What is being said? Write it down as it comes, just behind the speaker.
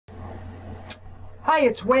Hi,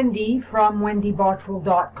 it's Wendy from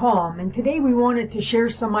wendybottrell.com, and today we wanted to share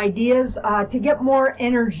some ideas to get more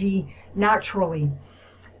energy naturally.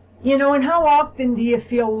 You know, and how often do you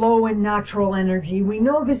feel low in natural energy? We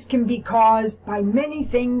know this can be caused by many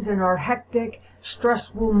things in our hectic,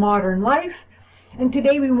 stressful modern life, and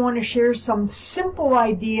today we want to share some simple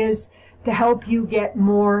ideas to help you get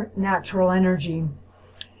more natural energy.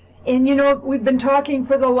 And you know, we've been talking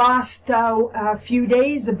for the last few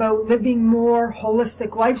days about living more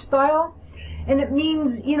holistic lifestyle. And it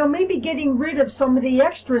means, you know, maybe getting rid of some of the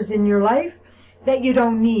extras in your life that you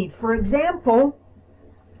don't need. For example,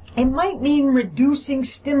 it might mean reducing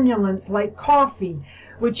stimulants like coffee,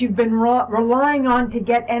 which you've been relying on to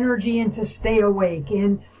get energy and to stay awake.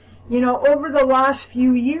 And, you know, over the last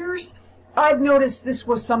few years, I've noticed this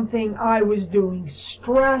was something I was doing.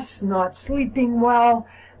 Stress, not sleeping well,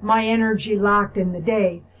 my energy lacked in the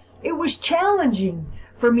day. It was challenging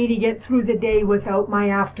for me to get through the day without my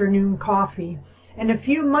afternoon coffee. And a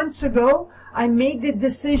few months ago, I made the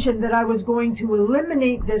decision that I was going to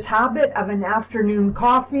eliminate this habit of an afternoon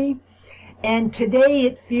coffee. And today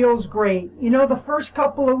it feels great. You know, the first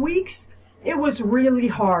couple of weeks, it was really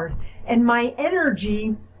hard. And my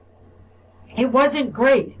energy, it wasn't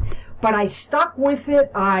great. But I stuck with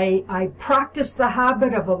it. I practiced the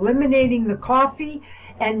habit of eliminating the coffee.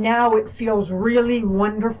 And now it feels really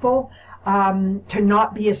wonderful to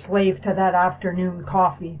not be a slave to that afternoon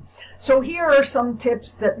coffee. So here are some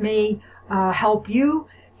tips that may help you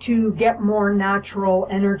to get more natural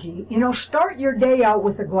energy. You know, start your day out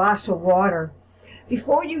with a glass of water.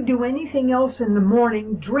 Before you do anything else in the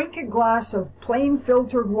morning, drink a glass of plain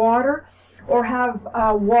filtered water or have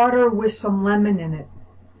water with some lemon in it.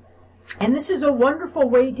 And this is a wonderful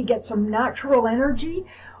way to get some natural energy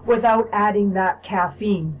without adding that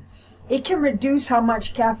caffeine. It can reduce how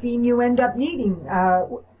much caffeine you end up needing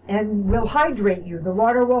and will hydrate you. The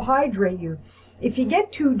water will hydrate you. If you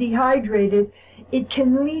get too dehydrated, it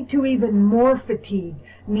can lead to even more fatigue,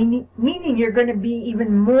 meaning you're going to be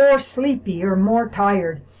even more sleepy or more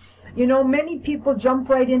tired. You know, many people jump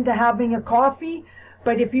right into having a coffee,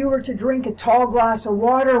 but if you were to drink a tall glass of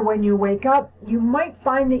water when you wake up, you might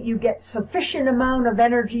find that you get sufficient amount of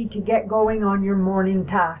energy to get going on your morning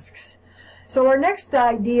tasks. So our next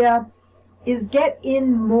idea is get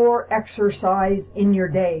in more exercise in your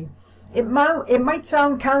day. It might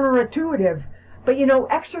sound counterintuitive, but you know,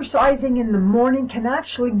 exercising in the morning can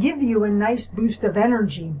actually give you a nice boost of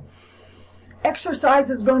energy. Exercise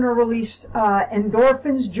is going to release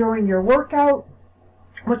endorphins during your workout,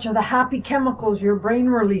 which are the happy chemicals your brain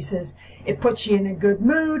releases. It puts you in a good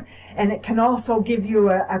mood, and it can also give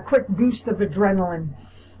you a quick boost of adrenaline.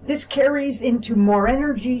 This carries into more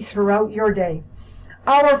energy throughout your day.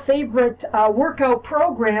 Our favorite workout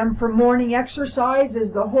program for morning exercise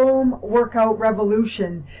is the Home Workout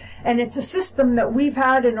Revolution, and it's a system that we've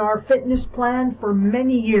had in our fitness plan for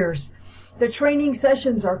many years. The training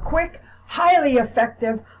sessions are quick, highly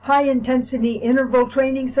effective, high-intensity interval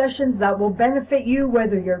training sessions that will benefit you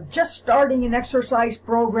whether you're just starting an exercise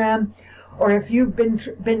program or if you've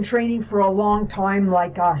been training for a long time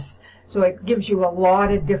like us. So it gives you a lot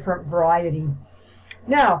of different variety.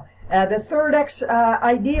 Now, the third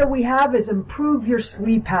idea we have is improve your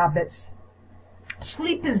sleep habits.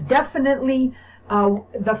 Sleep is definitely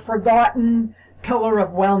the forgotten pillar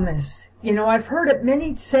of wellness. You know, I've heard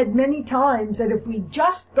it said many times that if we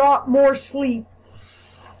just got more sleep,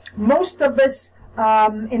 most of us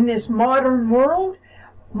in this modern world,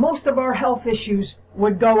 most of our health issues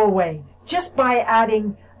would go away just by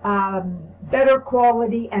adding better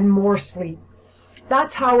quality and more sleep.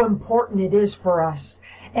 That's how important it is for us.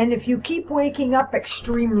 And if you keep waking up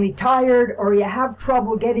extremely tired or you have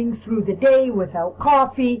trouble getting through the day without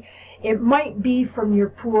coffee, it might be from your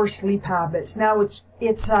poor sleep habits. Now, it's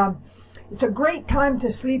a great time to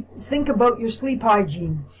think about your sleep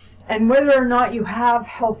hygiene and whether or not you have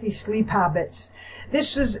healthy sleep habits.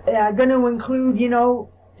 This is going to include, you know,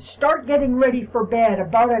 start getting ready for bed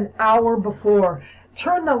about an hour before.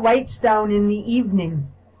 Turn the lights down in the evening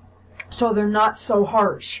so they're not so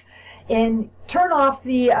harsh. And turn off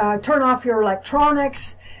your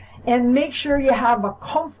electronics and make sure you have a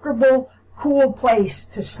comfortable, cool place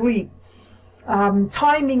to sleep.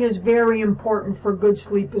 Timing is very important for good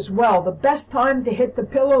sleep as well. The best time to hit the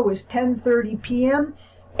pillow is 10:30 p.m.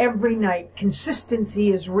 every night.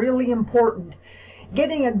 Consistency is really important.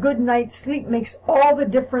 Getting a good night's sleep makes all the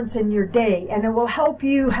difference in your day, and it will help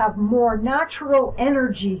you have more natural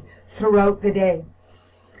energy throughout the day.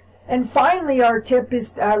 And finally, our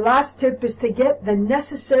last tip is to get the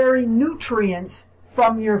necessary nutrients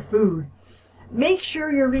from your food. Make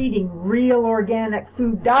sure you're eating real organic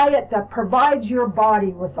food diet that provides your body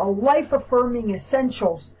with a life-affirming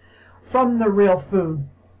essentials from the real food.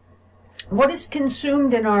 What is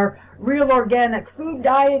consumed in our real organic food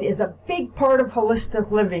diet is a big part of holistic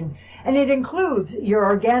living, and it includes your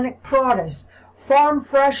organic produce, farm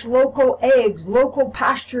fresh local eggs, local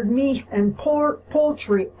pastured meat, and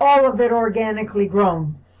poultry, all of it organically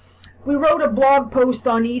grown. We wrote a blog post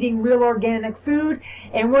on eating real organic food,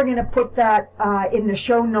 and we're going to put that in the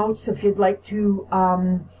show notes if you'd like to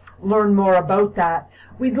learn more about that.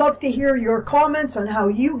 We'd love to hear your comments on how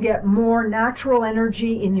you get more natural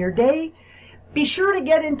energy in your day. Be sure to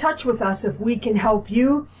get in touch with us if we can help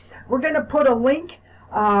you. We're going to put a link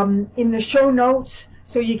in the show notes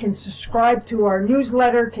so you can subscribe to our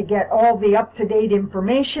newsletter to get all the up-to-date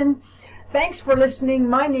information. Thanks for listening.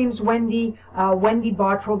 My name's Wendy,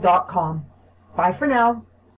 wendybottrell.com. Bye for now.